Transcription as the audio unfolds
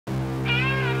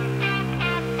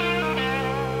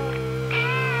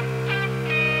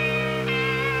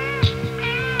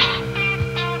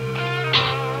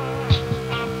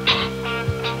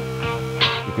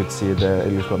could see the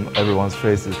look on everyone's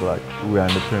faces like we are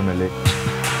in the Premier League.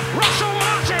 Russell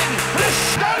Martin has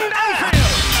stunned Anfield!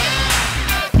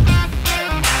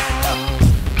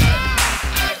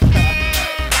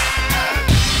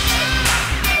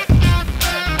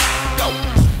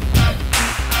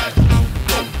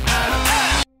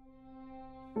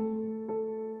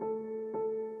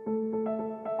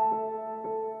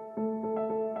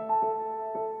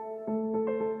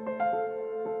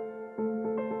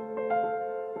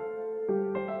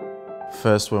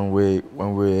 First, when we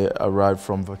arrived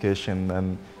from vacation,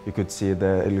 and you could see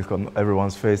the look on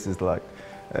everyone's faces like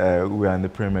we are in the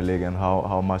Premier League, and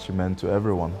how much it meant to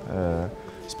everyone.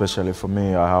 Especially for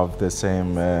me, I have the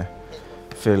same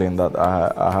feeling that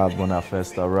I had when I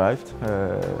first arrived.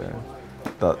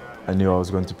 That I knew I was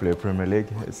going to play Premier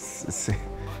League. I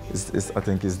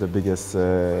think it's the biggest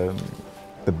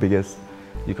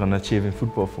you can achieve in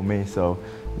football for me. So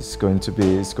it's going to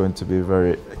be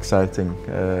very exciting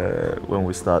when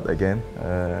we start again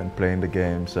and playing the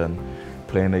games and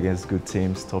playing against good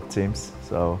teams, top teams.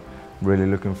 So I'm really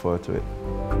looking forward to it.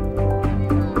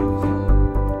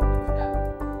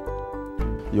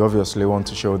 You obviously want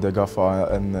to show the gaffer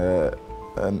and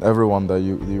everyone that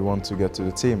you want to get to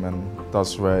the team, and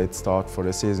that's where it starts for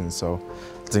the season. So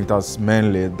I think that's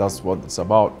what it's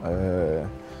about.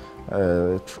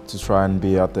 To try and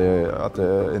be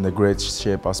in a great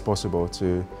shape as possible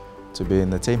to be in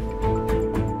the team.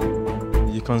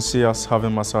 You can see us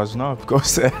having massage now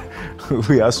because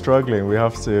we are struggling. We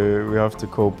have to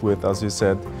cope with, as you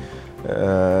said,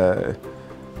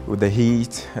 with the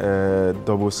heat,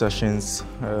 double sessions.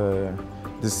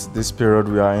 This period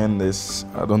we are in,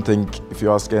 I don't think if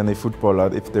you ask any footballer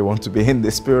if they want to be in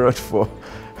this period for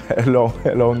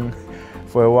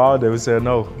for a while, they will say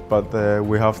no, but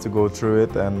we have to go through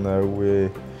it, and we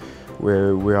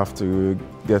have to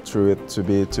get through it to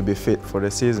be fit for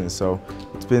the season. So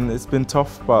it's been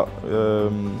tough, but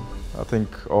I think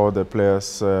all the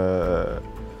players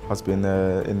has been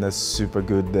in a super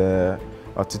good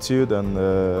attitude, and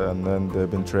then they've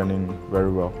been training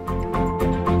very well.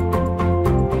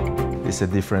 It's a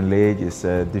different league, it's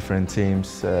different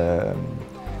teams,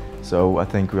 so I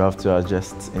think we have to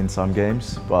adjust in some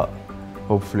games, but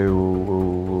hopefully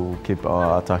we'll keep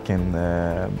our attacking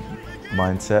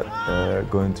mindset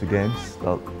going to games.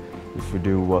 That if we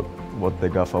do what the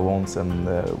gaffer wants and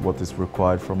what is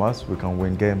required from us, we can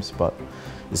win games. But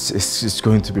it's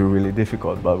going to be really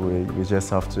difficult. But we just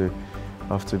have to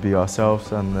be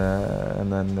ourselves and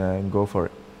then go for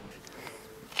it.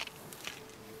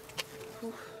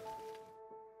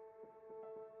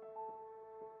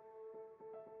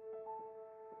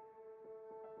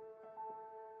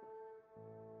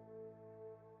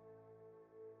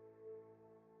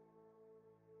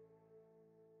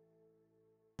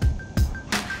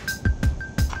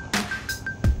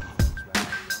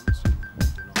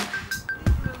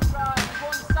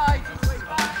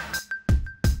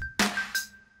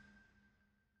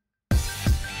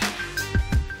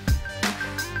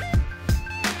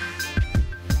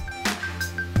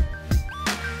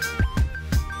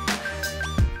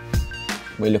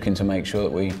 We're looking to make sure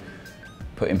that we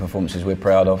put in performances we're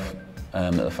proud of,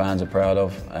 that the fans are proud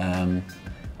of, and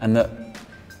that,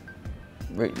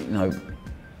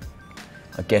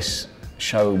 I guess,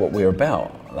 show what we're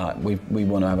about. Like we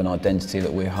want to have an identity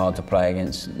that we're hard to play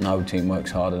against. No team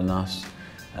works harder than us.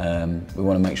 We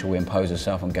want to make sure we impose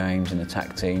ourselves on games and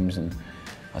attack teams. And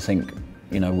I think,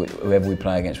 whoever we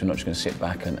play against, we're not just going to sit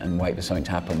back and wait for something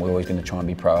to happen. We're always going to try and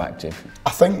be proactive. I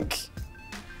think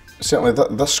certainly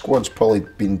this squad's probably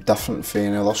been different from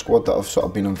any other squad that I've sort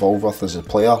of been involved with as a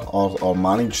player or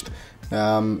managed,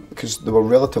 because they were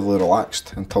relatively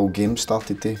relaxed until games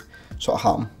started to sort of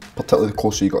happen, particularly the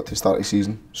closer you got to the start of the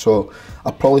season. So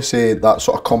I'd probably say that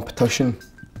sort of competition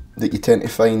that you tend to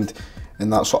find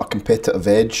and that sort of competitive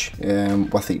edge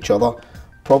with each other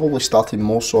probably started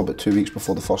more so about 2 weeks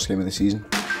before the first game of the season.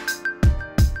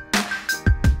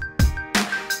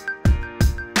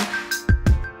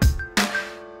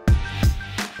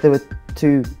 There were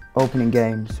two opening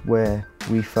games where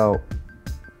we felt,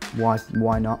 why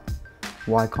not?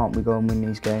 Why can't we go and win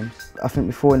these games? I think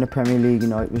before in the Premier League,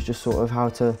 it was just sort of how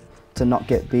to not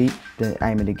get beat. The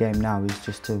aim of the game now is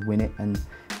just to win it, and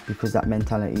because that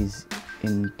mentality is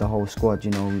in the whole squad,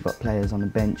 we've got players on the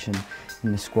bench and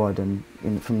in the squad, and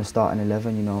from the starting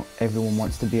 11, everyone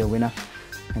wants to be a winner,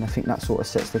 and I think that sort of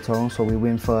sets the tone. So we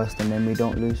win first and then we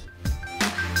don't lose.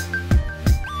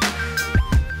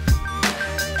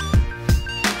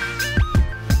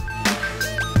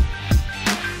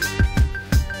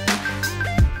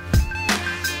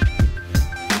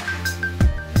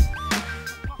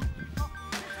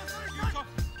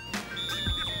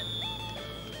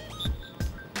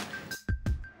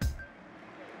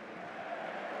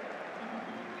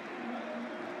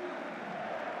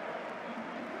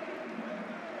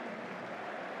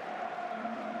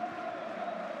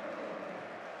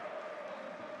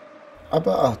 a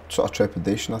bit of sort of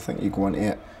trepidation. I think you go into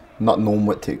it not knowing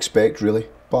what to expect really,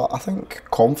 but I think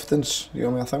confidence, you know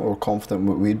what I mean, I think we were confident in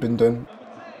what we'd been doing.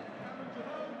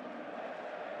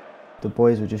 The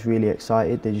boys were just really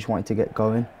excited, they just wanted to get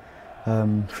going.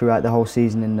 Throughout the whole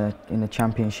season in the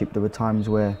championship there were times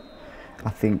where I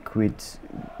think we'd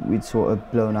sort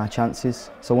of blown our chances.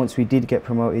 So once we did get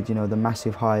promoted, you know, the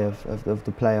massive high of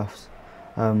the playoffs,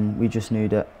 we just knew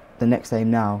that the next aim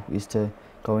now is to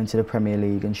go into the Premier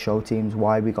League and show teams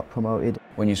why we got promoted.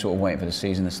 When you're sort of waiting for the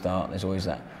season to start, there's always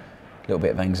that little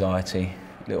bit of anxiety,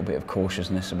 a little bit of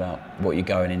cautiousness about what you're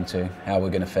going into, how we're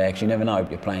going to fare, because you never know,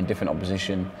 you're playing different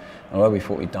opposition. And although we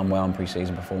thought we'd done well in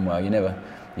pre-season, performed well, you never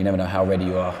know how ready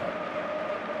you are.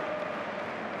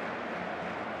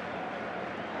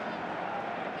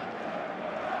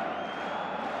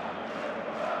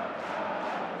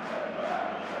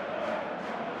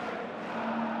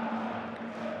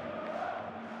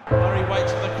 Murray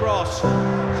waits for the cross,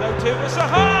 so too was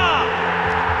Zaha!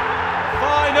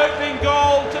 Fine opening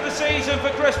goal to the season for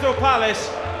Crystal Palace.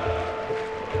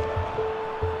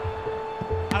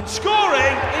 And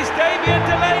scoring is Damien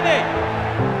Delaney.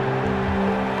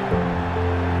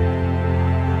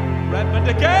 Redmond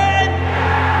again!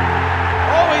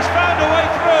 Oh, he's found a way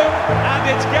through, and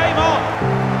it's game on.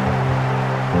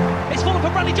 It's fallen for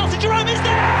Bradley Johnson, Jerome is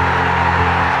there!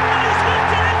 And it's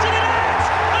whipped it into the net!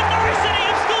 And Norwich City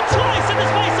have scored twice in the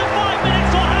space of 5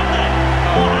 minutes, or have they?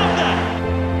 Or have they?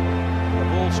 The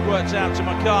ball squirts out to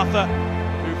MacArthur,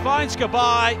 who finds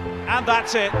Cabaye, and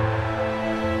that's it.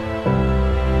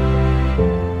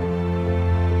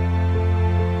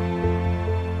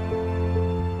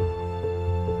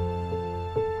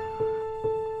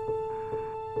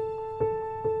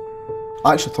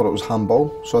 I actually thought it was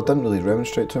handball, so I didn't really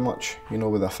remonstrate too much, you know,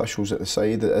 with the officials at the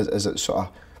side. As it sort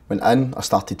of went in, I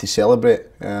started to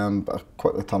celebrate, but I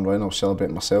quickly turned around and I was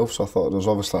celebrating myself, so I thought there was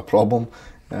obviously a problem.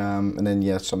 And then,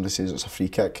 yeah, somebody says it's a free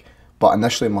kick. But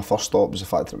initially my first thought was the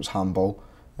fact that it was handball.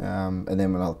 And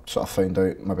then when I sort of found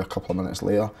out, maybe a couple of minutes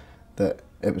later, that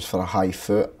it was for a high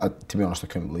foot, to be honest, I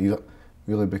couldn't believe it,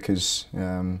 really, because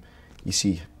you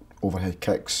see overhead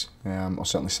kicks, or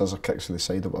certainly scissor kicks to the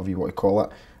side, or whatever you want to call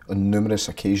it, on numerous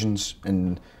occasions,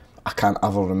 and I can't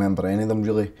ever remember any of them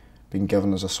really being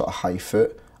given as a sort of high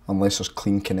foot unless there's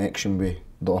clean connection with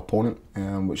the opponent,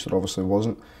 which there obviously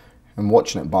wasn't. And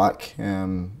watching it back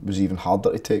was even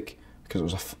harder to take, because it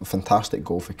was a fantastic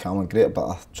goal for Cameron, great bit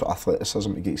of sort of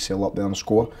athleticism to get Sale up there and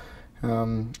score.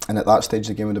 And at that stage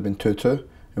the game would have been 2-2,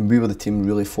 and we were the team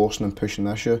really forcing and pushing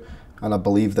the issue, and I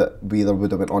believe that we either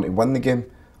would have went on to win the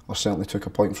game or certainly took a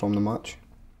point from the match.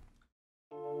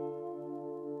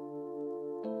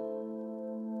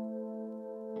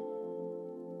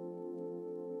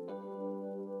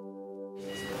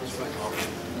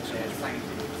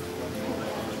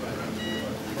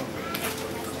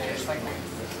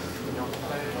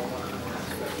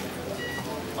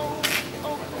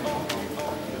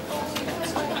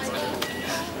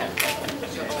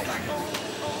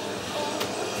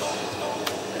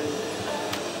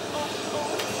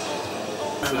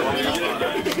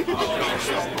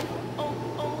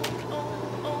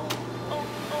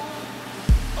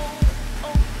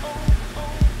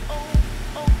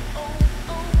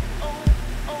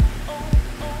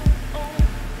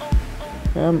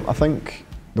 I think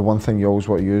the one thing you always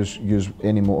want to use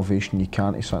any motivation you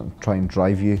can to sort of try and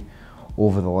drive you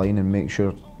over the line and make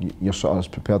sure you're sort of as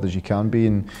prepared as you can be.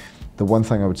 And the one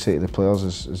thing I would say to the players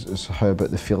is how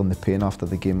about the feeling the pain after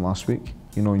the game last week,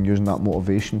 you know, and using that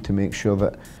motivation to make sure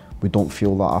that we don't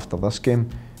feel that after this game,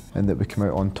 and that we come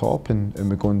out on top and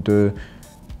we go and do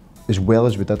as well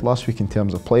as we did last week in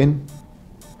terms of playing,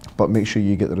 but make sure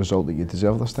you get the result that you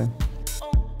deserve this time.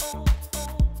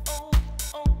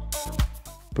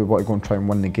 We want to go and try and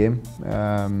win the game,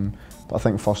 but I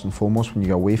think first and foremost when you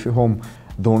get away from home,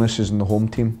 the onus is on the home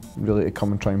team really to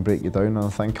come and try and break you down, and I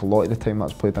think a lot of the time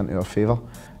that's played into our favour.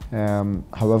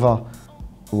 However,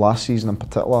 last season in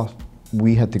particular,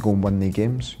 we had to go and win the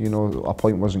games. You know, our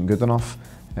point wasn't good enough,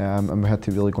 and we had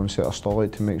to really go and set our stall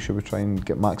out to make sure we try and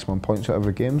get maximum points out of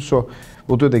every game. So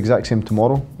we'll do the exact same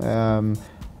tomorrow.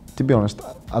 To be honest,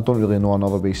 I don't really know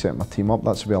another way to set my team up.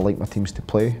 That's the way I like my teams to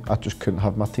play. I just couldn't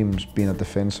have my teams being a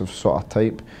defensive sort of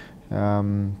type.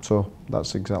 So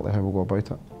that's exactly how we'll go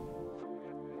about it.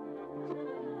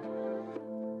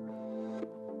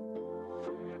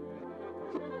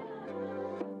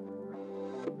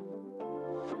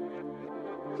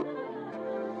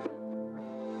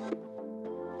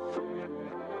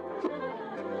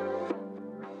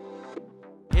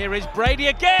 Here is Brady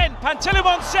again,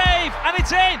 Pantilimon save, and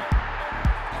it's in!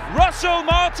 Russell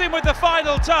Martin with the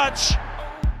final touch.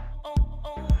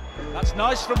 That's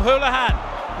nice from Houlihan.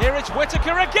 Here it's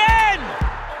Whittaker again!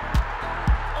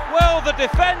 Well, the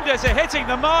defenders are hitting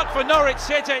the mark for Norwich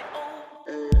City.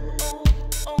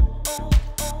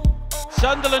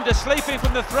 Sunderland are sleeping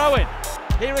from the throw-in.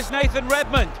 Here is Nathan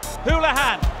Redmond.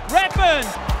 Houlihan. Redmond!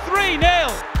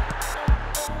 3-0.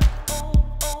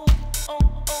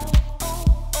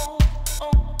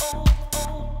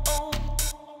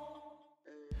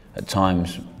 At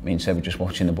times, me and Seb were just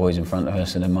watching the boys in front of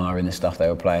us and admiring the stuff they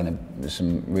were playing. There was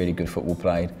some really good football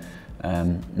played,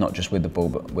 not just with the ball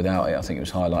but without it. I think it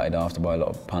was highlighted after by a lot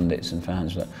of pundits and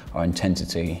fans that our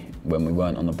intensity when we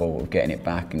weren't on the ball, of getting it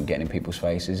back and getting in people's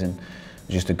faces, and it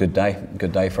was just a good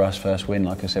day for us. First win,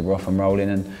 like I said, we're off and rolling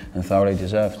and thoroughly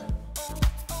deserved.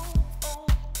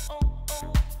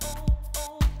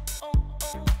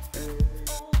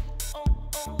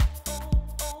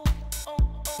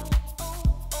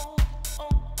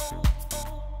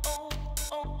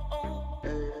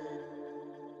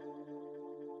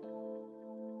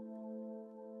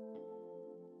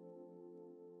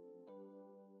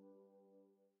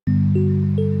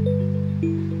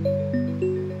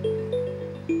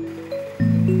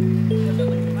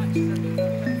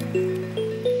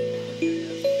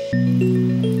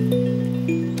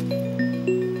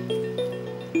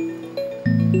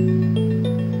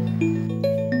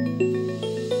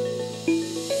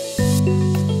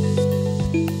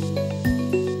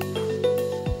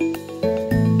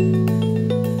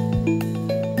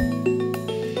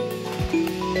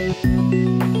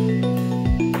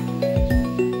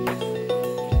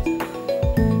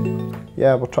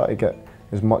 Yeah, we'll try to get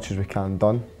as much as we can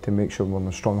done to make sure we're in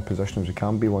as strong a position as we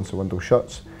can be once the window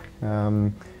shuts.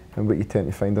 And what you tend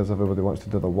to find is everybody wants to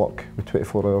do their work with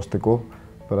 24 hours to go,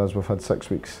 whereas we've had 6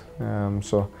 weeks.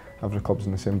 So every club's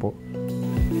in the same boat.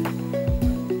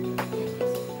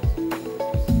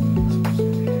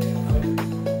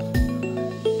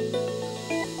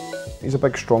 He's a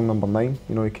big, strong number 9.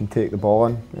 You know, he can take the ball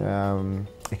in,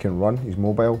 he can run, he's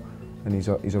mobile, and he's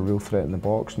a real threat in the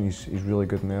box, and he's really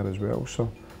good in there as well. So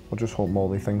we'll just hope all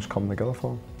the things come together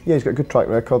for him. Yeah, he's got a good track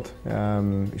record.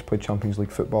 He's played Champions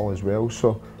League football as well,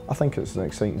 so I think it's an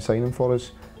exciting signing for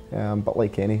us. But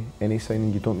like any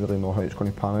signing, you don't really know how it's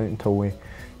going to pan out until we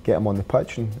get him on the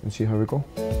pitch and see how we go.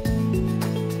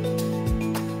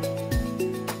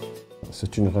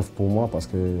 C'est une rêve pour moi parce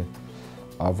que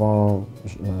avant,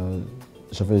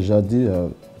 j'avais déjà dit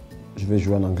je vais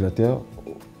jouer en Angleterre.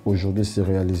 Aujourd'hui, c'est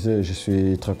réalisé et je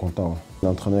suis très content.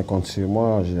 L'entraîneur compte sur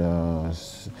moi.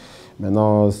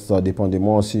 Maintenant, ça dépend de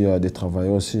moi aussi, de travailler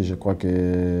aussi. Je crois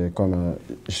que comme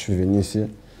je suis venu ici,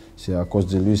 c'est à cause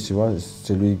de lui, tu vois.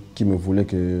 C'est lui qui me voulait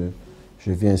que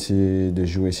je vienne ici, de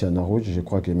jouer ici à Norwich. Je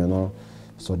crois que maintenant,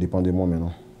 ça dépend de moi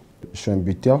maintenant. Je suis un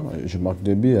buteur, je marque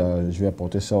 2 buts. Je vais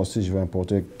apporter ça aussi, je vais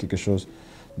apporter quelque chose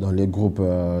dans les groupes.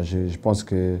 Je pense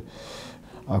que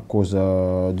à cause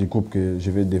du groupe, que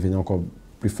je vais devenir encore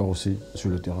plus fort aussi sur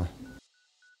le terrain.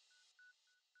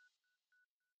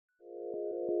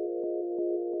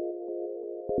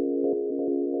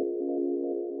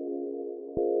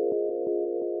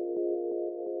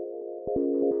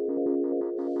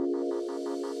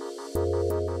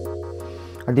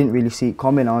 I didn't really see it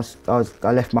coming. I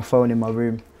left my phone in my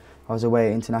room. I was away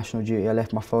at international duty. I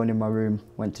left my phone in my room,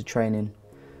 went to training,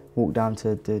 walked down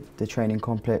to the training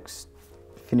complex,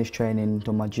 finished training,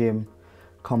 done my gym,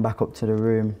 come back up to the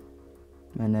room,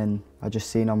 and then I just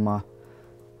seen on my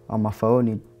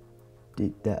phone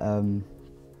that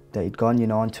he'd gone. You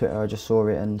know, on Twitter I just saw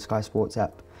it, and Sky Sports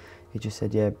app, he just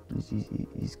said, yeah,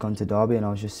 he's gone to Derby, and I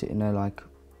was just sitting there like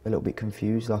a little bit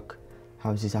confused, like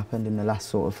how's this happened in the last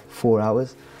sort of 4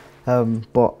 hours?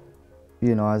 But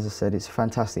you know, as I said, it's a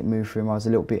fantastic move for him. I was a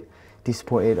little bit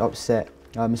disappointed, upset,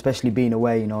 especially being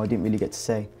away. You know, I didn't really get to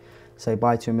say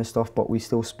bye to him and stuff, but we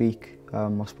still speak.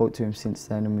 I spoke to him since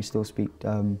then, and we still speak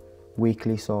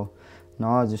weekly. So, no,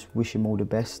 I just wish him all the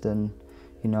best, and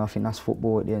you know, I think that's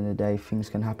football. At the end of the day, things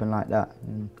can happen like that.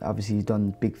 And obviously, he's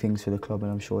done big things for the club,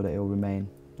 and I'm sure that he'll remain,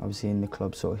 obviously, in the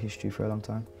club's sort of history for a long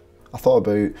time. I thought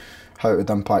about how it would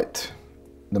impact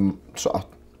the sort of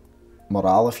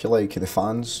morale, if you like, of the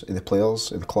fans, of the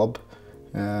players, of the club.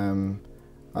 And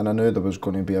I knew there was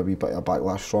going to be a wee bit of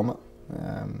backlash from it.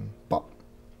 But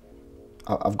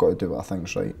I've got to do what I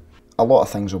think's right. A lot of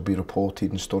things will be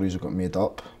reported and stories will get made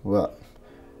up, but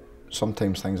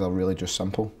sometimes things are really just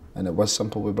simple. And it was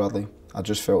simple with Bradley. I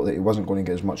just felt that he wasn't going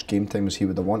to get as much game time as he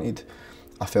would have wanted.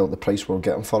 I felt the price we were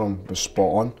getting for him was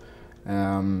spot on.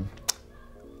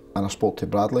 And I spoke to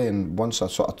Bradley, and once I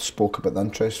sort of spoke about the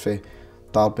interest for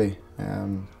Derby,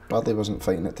 Bradley wasn't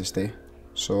fighting it to stay.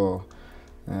 So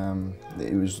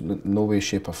It was no way,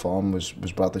 shape or form was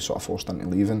Bradley sort of forced into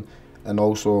leaving. And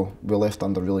also, we left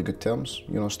under really good terms.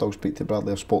 You know, I still speak to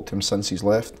Bradley. I've spoke to him since he's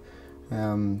left.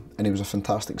 And he was a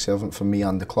fantastic servant for me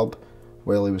and the club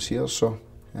while he was here. So,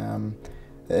 at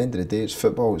the end of the day, it's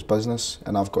football, it's business,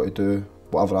 and I've got to do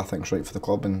whatever I think's right for the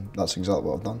club, and that's exactly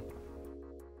what I've done.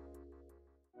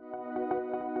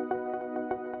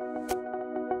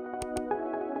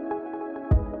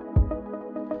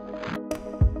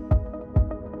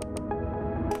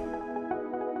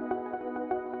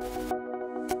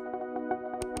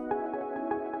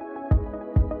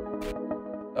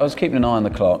 I was keeping an eye on the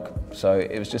clock, so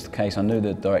it was just a case, I knew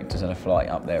the directors had a flight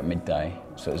up there at midday,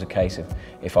 so it was a case of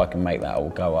if I can make that, I'll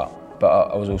go up. But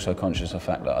I was also conscious of the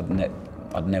fact that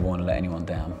I'd never want to let anyone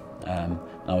down, and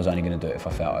I was only going to do it if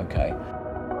I felt okay.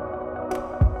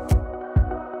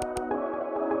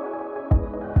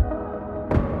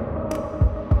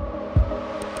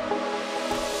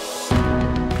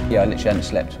 Yeah, I literally hadn't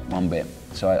slept one bit,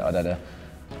 so I'd had a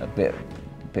bit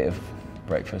of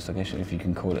breakfast, I guess, if you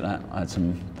can call it that. I had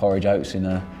some porridge oats in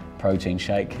a protein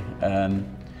shake, and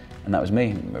that was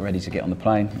me, ready to get on the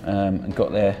plane, and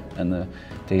got there, and the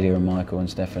Delia and Michael and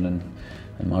Stefan and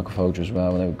Michael Folger as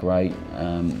well, they were great.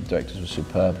 The directors were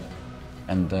superb,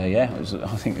 and yeah,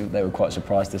 I think they were quite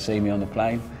surprised to see me on the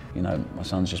plane. You know, my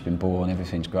son's just been born,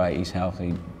 everything's great, he's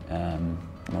healthy,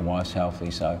 my wife's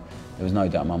healthy, so there was no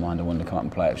doubt in my mind I wanted to come up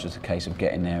and play. It was just a case of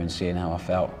getting there and seeing how I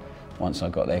felt once I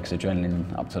got there, because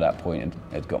adrenaline up to that point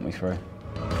had got me through.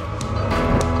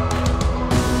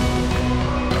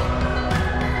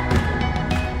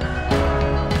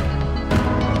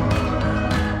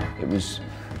 It was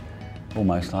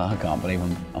almost like, I can't believe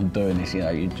I'm doing this, you know.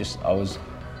 I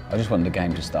just wanted the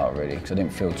game to start, really, because I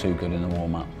didn't feel too good in the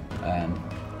warm-up.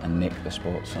 And Nick, the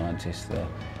sports scientist, the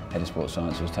head of sports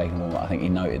science, was taking the warm-up. I think he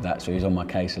noted that, so he was on my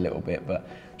case a little bit, but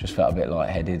just felt a bit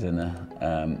lightheaded,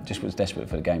 and just was desperate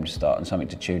for the game to start and something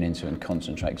to tune into and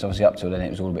concentrate. Because obviously up till then it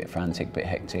was all a bit frantic, a bit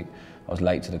hectic. I was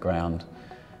late to the ground,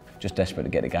 just desperate to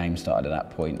get the game started at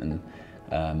that point, and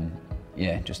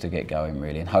yeah, just to get going,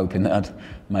 really, and hoping that I'd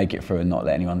make it through and not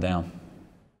let anyone down.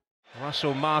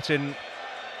 Russell Martin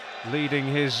leading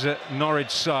his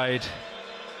Norwich side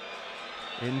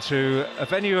into a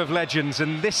venue of legends,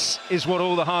 and this is what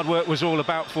all the hard work was all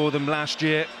about for them last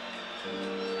year.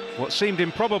 What seemed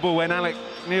improbable when Alex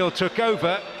Neil took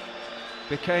over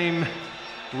became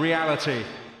reality.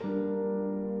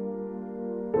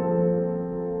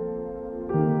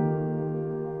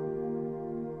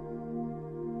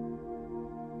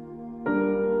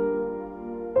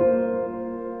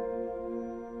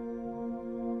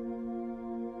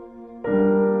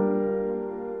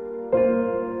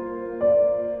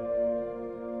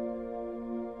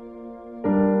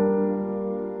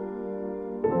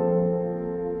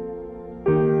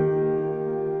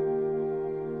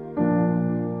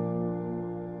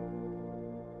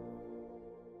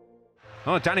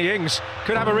 Oh, Danny Ings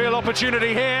could have a real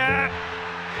opportunity here,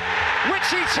 which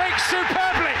he takes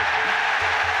superbly.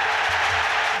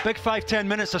 Big 5-10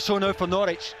 minutes or so now for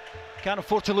Norwich. Can't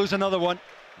afford to lose another one.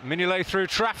 Mignolet through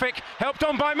traffic, helped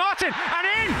on by Martin, and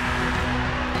in!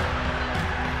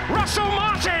 Russell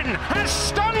Martin has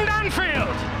stunned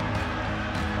Anfield.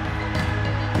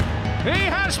 He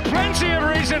has plenty of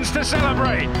reasons to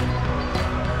celebrate.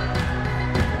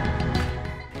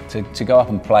 To go up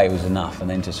and play was enough, and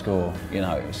then to score, you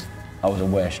know, I was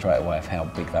aware straight away of how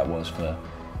big that was for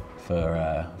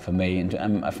me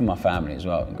and for my family as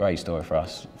well. Great story for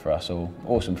us all.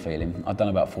 Awesome feeling. I'd done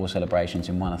about 4 celebrations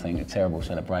in one, I think, a terrible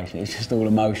celebration. It's just all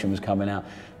emotion was coming out,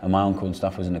 and my uncle and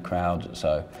stuff was in the crowd,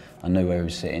 so I knew where he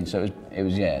was sitting. So it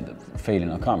was yeah, the feeling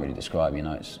I can't really describe. You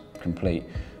know, it's complete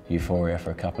euphoria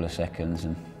for a couple of seconds,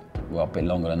 and well, a bit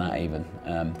longer than that even.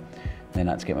 Then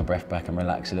I had to get my breath back and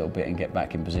relax a little bit and get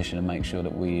back in position and make sure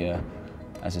that we,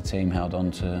 as a team, held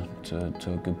on to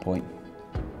a good point.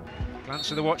 Glance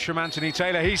of the watch from Anthony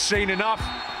Taylor, he's seen enough.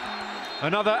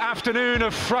 Another afternoon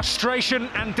of frustration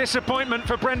and disappointment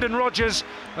for Brendan Rodgers,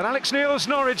 but Alex Neil's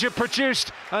Norwich have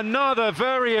produced another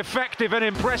very effective and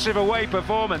impressive away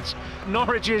performance.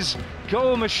 Norwich's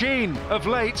goal machine of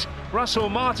late, Russell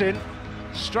Martin,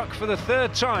 struck for the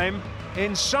 3rd time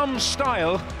in some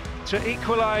style to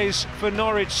equalise for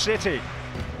Norwich City.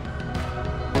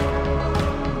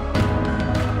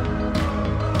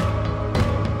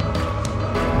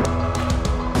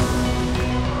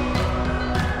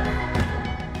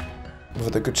 We've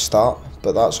had a good start,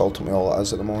 but that's ultimately all it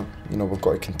is at the moment. You know, we've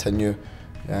got to continue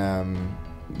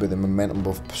with the momentum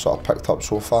we've sort of picked up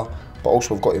so far, but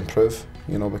also we've got to improve,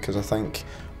 you know, because I think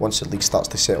once the league starts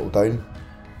to settle down,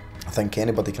 I think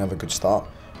anybody can have a good start.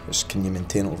 It's can you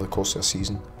maintain it over the course of a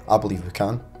season? I believe we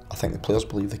can. I think the players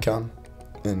believe they can.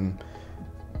 And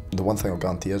the one thing I'll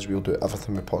guarantee is we'll do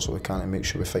everything we possibly can to make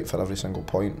sure we fight for every single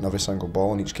point and every single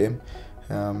ball in each game.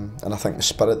 And I think the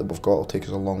spirit that we've got will take us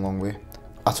a long, long way.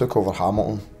 I took over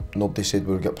Hamilton. Nobody said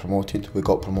we would get promoted. We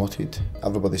got promoted.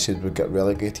 Everybody said we'd get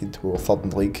relegated. We were third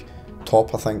in the league,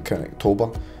 top I think in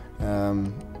October.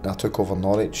 I took over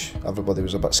Norwich. Everybody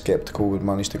was a bit sceptical we'd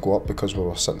managed to go up because we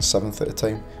were sitting 7th at the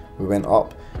time. We went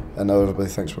up, and now everybody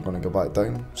thinks we're going to go back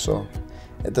down. So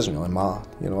it doesn't really matter.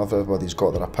 You know, everybody's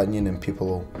got their opinion, and people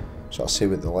will sort of say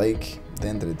what they like. At the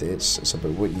end of the day, it's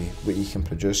about what you can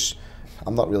produce.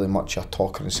 I'm not really much a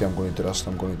talker and say I'm going to do this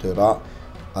and I'm going to do that.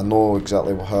 I know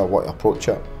exactly how I want to approach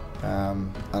it,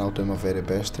 and I'll do my very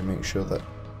best to make sure that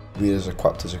we're as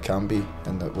equipped as we can be,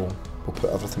 and that we'll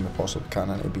put everything we possibly can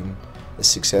into being as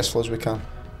successful as we can.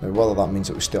 Now, whether that means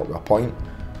that we stay up with a point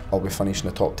or we finish in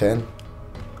the top 10,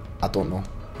 I don't know,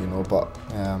 you know, but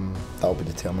that'll be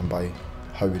determined by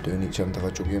how we do in each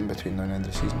individual game between now and the end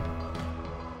of the season.